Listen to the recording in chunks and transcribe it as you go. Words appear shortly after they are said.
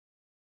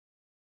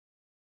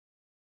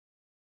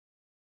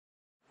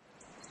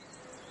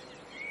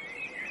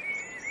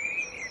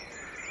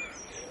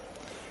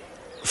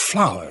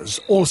Flowers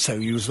also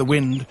use the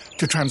wind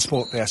to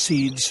transport their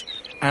seeds,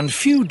 and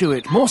few do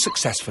it more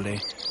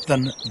successfully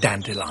than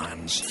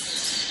dandelions.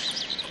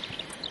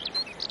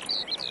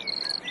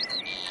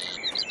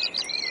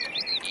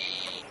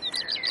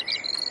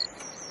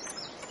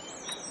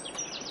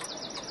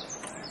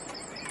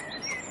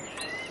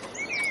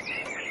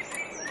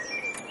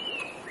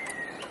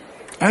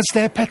 As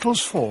their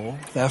petals fall,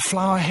 their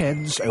flower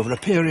heads, over a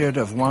period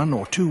of 1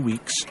 or 2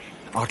 weeks,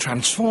 are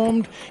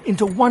transformed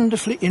into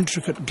wonderfully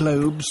intricate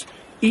globes,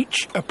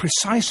 each a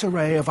precise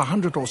array of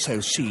 100 or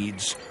so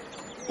seeds,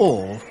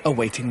 all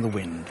awaiting the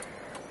wind.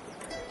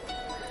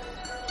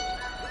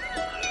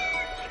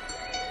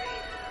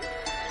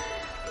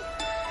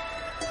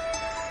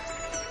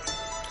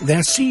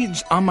 Their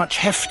seeds are much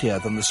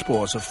heftier than the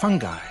spores of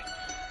fungi.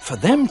 For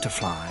them to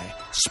fly,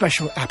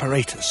 special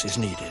apparatus is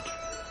needed.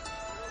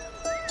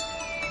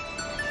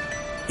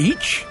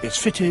 Each is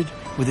fitted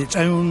with its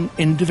own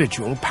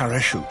individual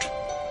parachute.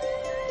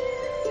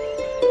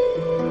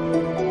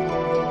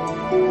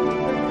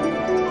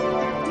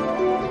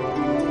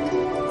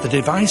 The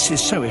device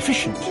is so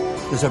efficient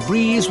that a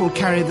breeze will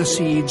carry the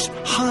seeds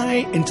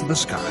high into the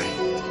sky.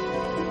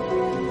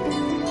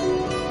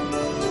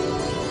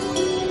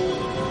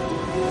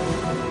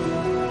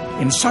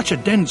 In such a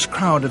dense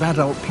crowd of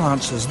adult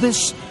plants as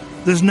this,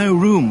 there's no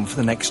room for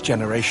the next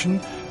generation.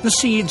 The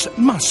seeds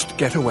must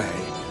get away,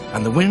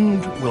 and the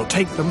wind will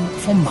take them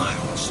for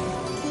miles.